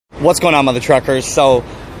What's going on, mother truckers? So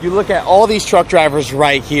you look at all these truck drivers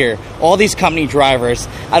right here, all these company drivers.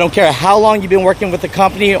 I don't care how long you've been working with the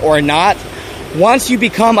company or not. Once you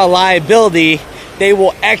become a liability, they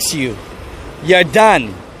will X you. You're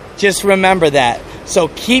done. Just remember that. So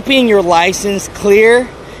keeping your license clear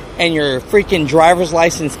and your freaking driver's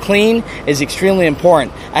license clean is extremely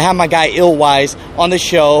important. I have my guy Illwise on the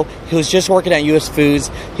show. He was just working at US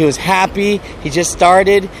Foods. He was happy. He just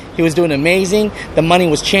started. He was doing amazing. The money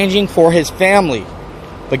was changing for his family.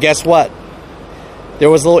 But guess what?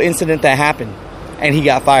 There was a little incident that happened, and he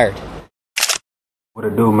got fired. What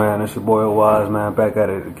it do, man? It's your boy Illwise, man, back at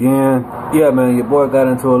it again. Yeah, man, your boy got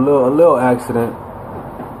into a little accident.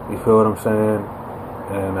 You feel what I'm saying?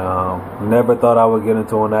 And never thought I would get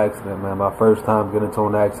into an accident, man. My first time getting into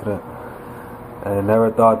an accident. And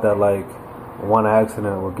never thought that, like, one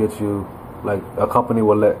accident would get you, like, a company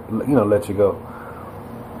will let you go.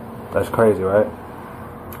 That's crazy, right?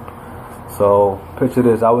 So, picture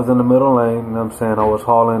this. I was in the middle lane, you know what I'm saying? I was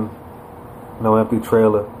hauling, empty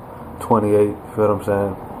trailer, 28, you feel what I'm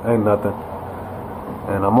saying? Ain't nothing.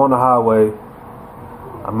 And I'm on the highway.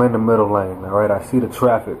 I'm in the middle lane, all right? I see the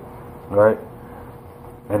traffic, right?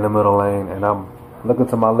 In the middle lane, and I'm looking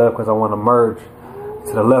to my left because I want to merge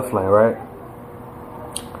to the left lane, right?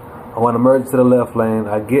 I want to merge to the left lane.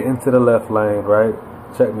 I get into the left lane, right?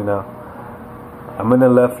 Check me now. I'm in the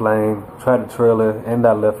left lane. Tractor trailer in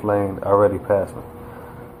that left lane already passed me.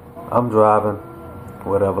 I'm driving,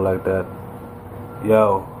 whatever like that.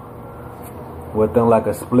 Yo, within like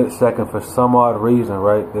a split second, for some odd reason,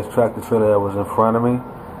 right? This tractor trailer that was in front of me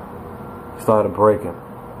started braking.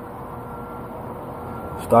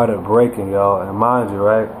 Started braking, y'all, and mind you,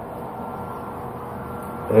 right,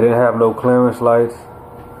 they didn't have no clearance lights.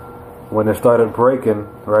 When it started braking,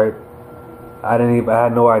 right, I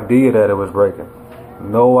had no idea that it was braking.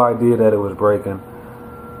 No idea that it was braking.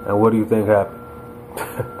 And what do you think happened?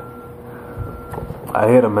 I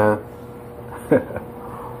hit him, man.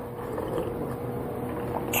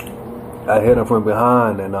 I hit him from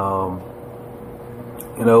behind, and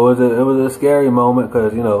it was a scary moment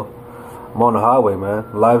because I'm on the highway, man.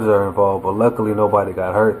 Lives are involved, but luckily nobody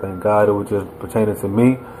got hurt. Thank God. It was just pertaining to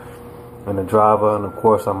me and the driver, and of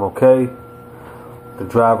course I'm okay. The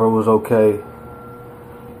driver was okay.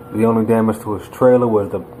 The only damage to his trailer was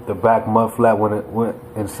the back mud flap when it went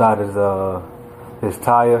inside his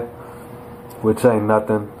tire, which ain't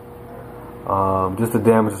nothing. Just the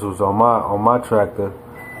damage was on my tractor,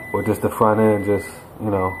 but just the front end just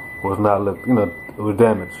was not it was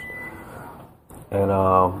damaged. And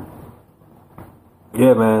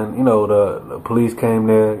yeah, man, the police came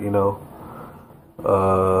there,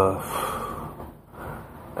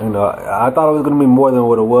 I thought it was going to be more than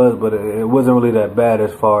what it was, but it wasn't really that bad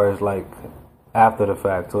as far as, like, after the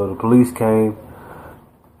fact. So the police came,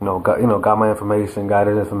 got my information, got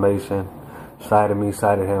his information, cited me,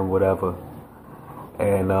 cited him, whatever.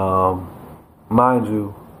 And, mind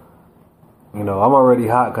you, I'm already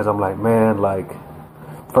hot because I'm like, man, like,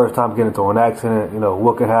 first time getting into an accident,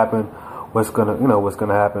 what could happen? What's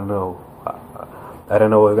gonna happen? No, I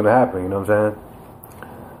didn't know what was gonna happen. You know what I'm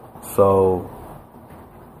saying? So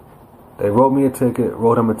they wrote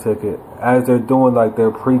him a ticket. As they're doing like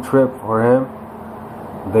their pre-trip for him,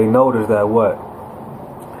 they noticed that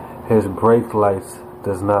his brake lights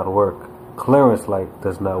does not work, clearance light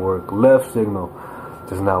does not work, left signal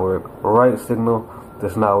does not work, right signal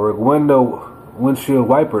does not work, windshield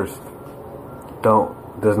wipers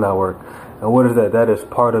does not work. And what is that? That is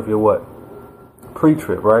part of your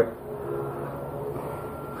pre-trip, right?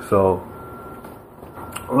 So,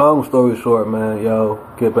 long story short, man,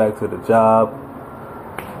 get back to the job.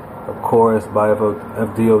 Of course, by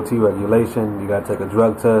FDOT regulation, you gotta take a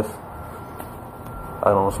drug test. I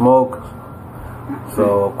don't smoke,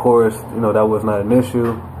 so of course, that was not an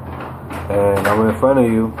issue. And I'm in front of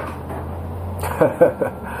you.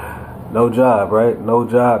 No job, right? No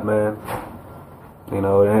job, man.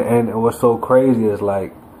 And what's so crazy is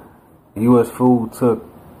like, US Food took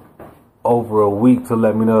over a week to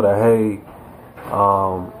let me know that, hey,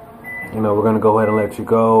 we're going to go ahead and let you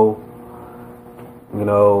go.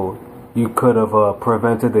 You could have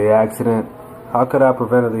prevented the accident. How could I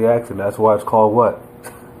prevent the accident? That's why it's called what?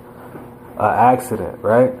 An accident,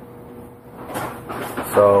 right?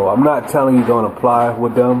 So I'm not telling you don't apply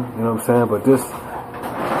with them, you know what I'm saying? But just,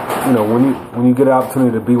 when you get an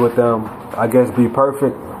opportunity to be with them, I guess be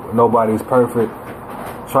perfect. Nobody's perfect.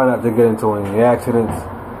 Try not to get into any accidents.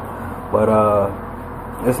 But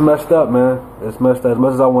it's messed up, man. It's messed up. As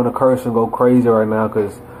much as I want to curse and go crazy right now,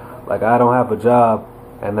 because like I don't have a job,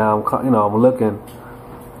 and now I'm looking,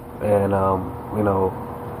 and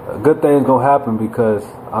good things gonna happen because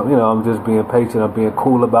I'm just being patient. I'm being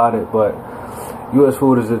cool about it. But U.S.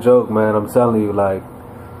 food is a joke, man. I'm telling you, like,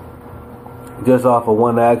 just off of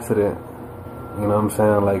one accident, you know what I'm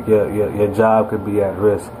saying? Like, your job could be at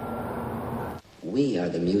risk. We are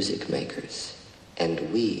the music makers,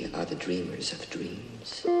 and we are the dreamers of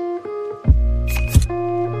dreams.